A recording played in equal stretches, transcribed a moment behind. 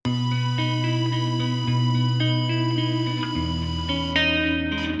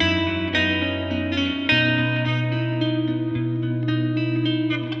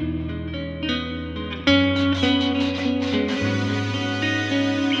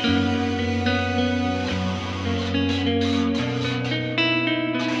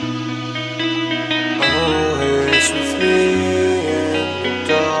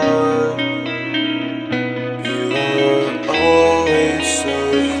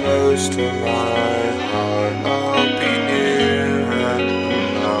close to my heart. I'll be near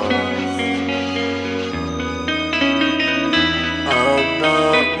enough. I'm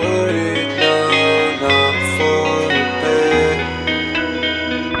not worried, no, not for a bit.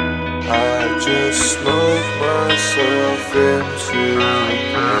 I just smoke myself into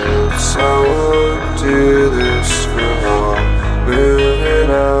bits. I won't do